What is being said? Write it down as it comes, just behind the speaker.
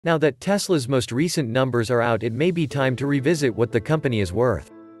Now that Tesla's most recent numbers are out, it may be time to revisit what the company is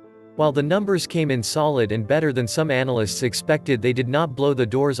worth. While the numbers came in solid and better than some analysts expected, they did not blow the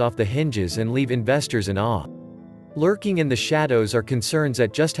doors off the hinges and leave investors in awe. Lurking in the shadows are concerns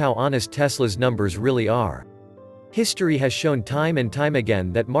at just how honest Tesla's numbers really are. History has shown time and time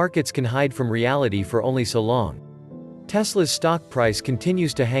again that markets can hide from reality for only so long. Tesla's stock price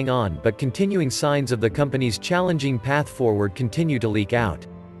continues to hang on, but continuing signs of the company's challenging path forward continue to leak out.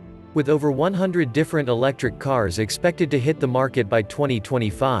 With over 100 different electric cars expected to hit the market by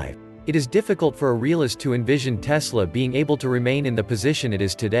 2025, it is difficult for a realist to envision Tesla being able to remain in the position it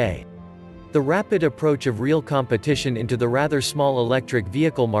is today. The rapid approach of real competition into the rather small electric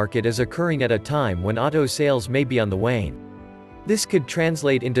vehicle market is occurring at a time when auto sales may be on the wane. This could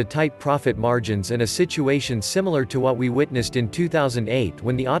translate into tight profit margins and a situation similar to what we witnessed in 2008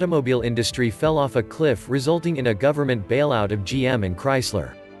 when the automobile industry fell off a cliff, resulting in a government bailout of GM and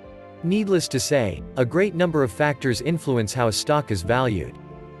Chrysler. Needless to say, a great number of factors influence how a stock is valued.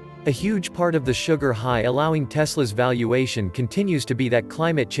 A huge part of the sugar high allowing Tesla's valuation continues to be that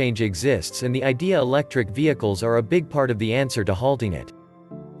climate change exists, and the idea electric vehicles are a big part of the answer to halting it.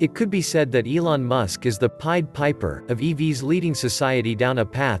 It could be said that Elon Musk is the Pied Piper of EVs, leading society down a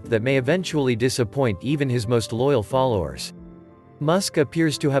path that may eventually disappoint even his most loyal followers. Musk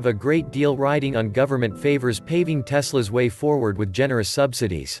appears to have a great deal riding on government favors paving Tesla's way forward with generous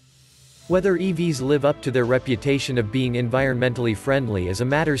subsidies. Whether EVs live up to their reputation of being environmentally friendly is a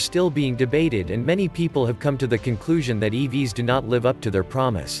matter still being debated, and many people have come to the conclusion that EVs do not live up to their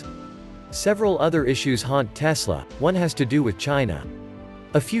promise. Several other issues haunt Tesla. One has to do with China.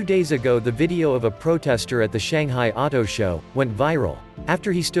 A few days ago, the video of a protester at the Shanghai Auto Show went viral,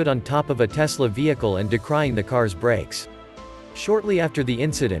 after he stood on top of a Tesla vehicle and decrying the car's brakes. Shortly after the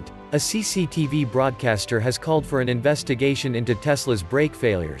incident, a CCTV broadcaster has called for an investigation into Tesla's brake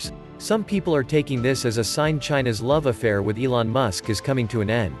failures. Some people are taking this as a sign China's love affair with Elon Musk is coming to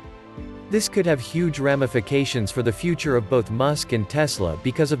an end. This could have huge ramifications for the future of both Musk and Tesla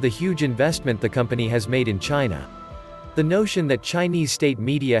because of the huge investment the company has made in China. The notion that Chinese state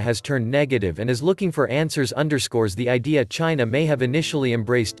media has turned negative and is looking for answers underscores the idea China may have initially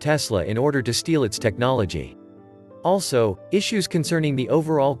embraced Tesla in order to steal its technology. Also, issues concerning the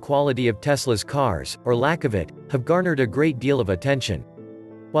overall quality of Tesla's cars, or lack of it, have garnered a great deal of attention.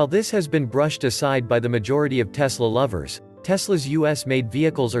 While this has been brushed aside by the majority of Tesla lovers, Tesla's US-made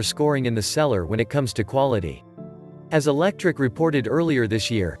vehicles are scoring in the cellar when it comes to quality. As Electric reported earlier this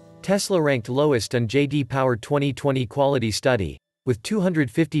year, Tesla ranked lowest on J.D. Power 2020 quality study, with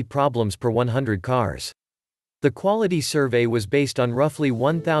 250 problems per 100 cars. The quality survey was based on roughly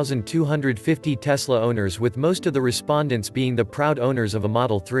 1,250 Tesla owners, with most of the respondents being the proud owners of a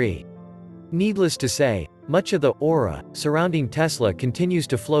Model 3. Needless to say, much of the aura surrounding Tesla continues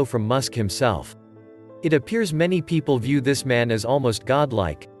to flow from Musk himself. It appears many people view this man as almost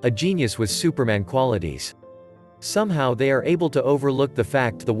godlike, a genius with Superman qualities. Somehow they are able to overlook the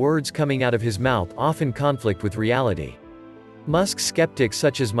fact the words coming out of his mouth often conflict with reality. Musk skeptics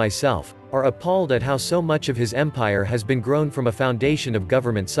such as myself are appalled at how so much of his empire has been grown from a foundation of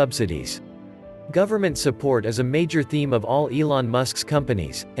government subsidies. Government support is a major theme of all Elon Musk's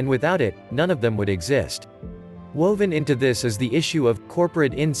companies, and without it, none of them would exist. Woven into this is the issue of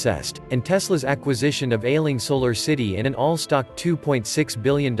corporate incest, and Tesla's acquisition of ailing SolarCity in an all-stock $2.6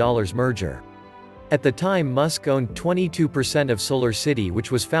 billion merger. At the time, Musk owned 22% of SolarCity,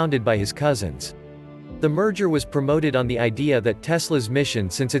 which was founded by his cousins. The merger was promoted on the idea that Tesla's mission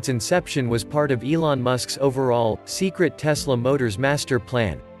since its inception was part of Elon Musk's overall, secret Tesla Motors master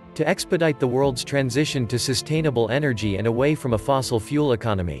plan, to expedite the world's transition to sustainable energy and away from a fossil fuel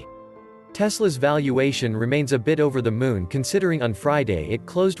economy. Tesla's valuation remains a bit over the moon, considering on Friday it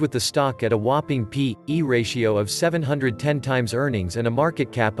closed with the stock at a whopping P/E ratio of 710 times earnings and a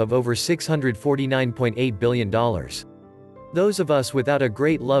market cap of over $649.8 billion. Those of us without a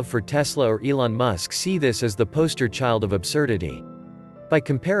great love for Tesla or Elon Musk see this as the poster child of absurdity. By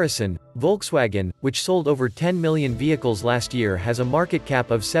comparison, Volkswagen, which sold over 10 million vehicles last year, has a market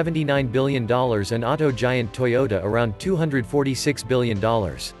cap of $79 billion and auto giant Toyota around $246 billion.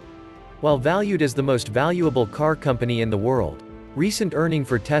 While valued as the most valuable car company in the world, recent earning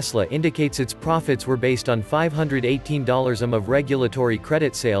for Tesla indicates its profits were based on $518 of regulatory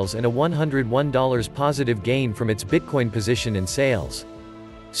credit sales and a $101 positive gain from its Bitcoin position in sales.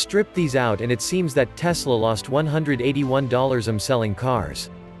 Strip these out and it seems that Tesla lost $181 selling cars.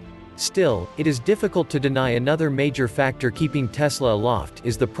 Still, it is difficult to deny another major factor keeping Tesla aloft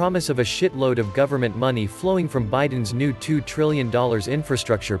is the promise of a shitload of government money flowing from Biden's new $2 trillion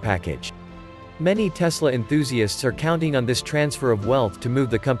infrastructure package. Many Tesla enthusiasts are counting on this transfer of wealth to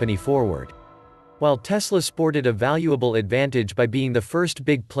move the company forward. While Tesla sported a valuable advantage by being the first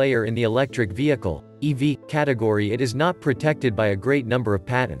big player in the electric vehicle (EV) category, it is not protected by a great number of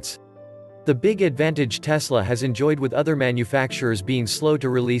patents. The big advantage Tesla has enjoyed with other manufacturers being slow to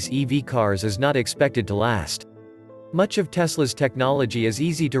release EV cars is not expected to last. Much of Tesla's technology is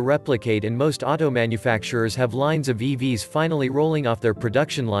easy to replicate, and most auto manufacturers have lines of EVs finally rolling off their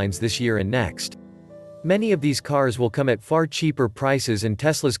production lines this year and next. Many of these cars will come at far cheaper prices, and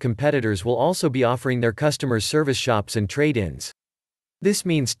Tesla's competitors will also be offering their customers service shops and trade-ins. This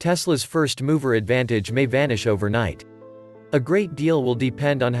means Tesla's first-mover advantage may vanish overnight. A great deal will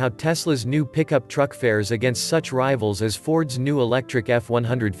depend on how Tesla's new pickup truck fares against such rivals as Ford's new electric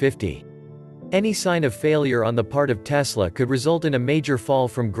F-150. Any sign of failure on the part of Tesla could result in a major fall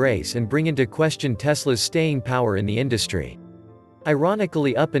from grace and bring into question Tesla's staying power in the industry.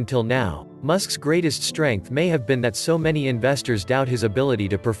 Ironically, up until now, Musk's greatest strength may have been that so many investors doubt his ability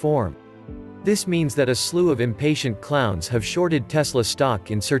to perform. This means that a slew of impatient clowns have shorted Tesla stock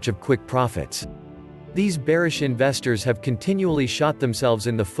in search of quick profits. These bearish investors have continually shot themselves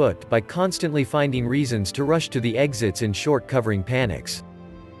in the foot by constantly finding reasons to rush to the exits in short covering panics.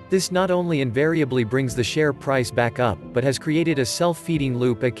 This not only invariably brings the share price back up, but has created a self-feeding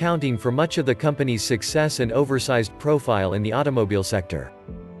loop, accounting for much of the company's success and oversized profile in the automobile sector.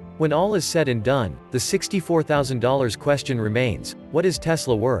 When all is said and done, the $64,000 question remains: what is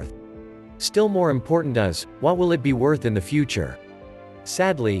Tesla worth? Still more important is, what will it be worth in the future?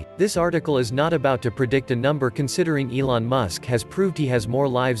 Sadly, this article is not about to predict a number, considering Elon Musk has proved he has more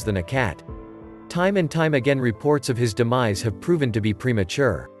lives than a cat. Time and time again, reports of his demise have proven to be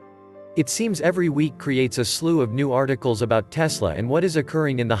premature. It seems every week creates a slew of new articles about Tesla and what is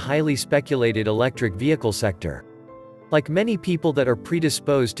occurring in the highly speculated electric vehicle sector. Like many people that are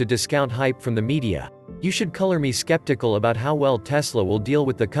predisposed to discount hype from the media, you should color me skeptical about how well Tesla will deal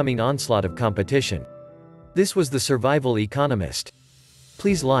with the coming onslaught of competition. This was the Survival Economist.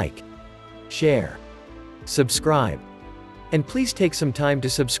 Please like, share, subscribe. And please take some time to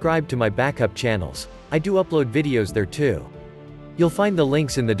subscribe to my backup channels. I do upload videos there too. You'll find the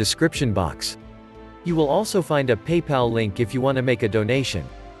links in the description box. You will also find a PayPal link if you want to make a donation.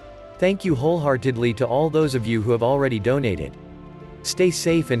 Thank you wholeheartedly to all those of you who have already donated. Stay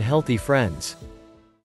safe and healthy, friends.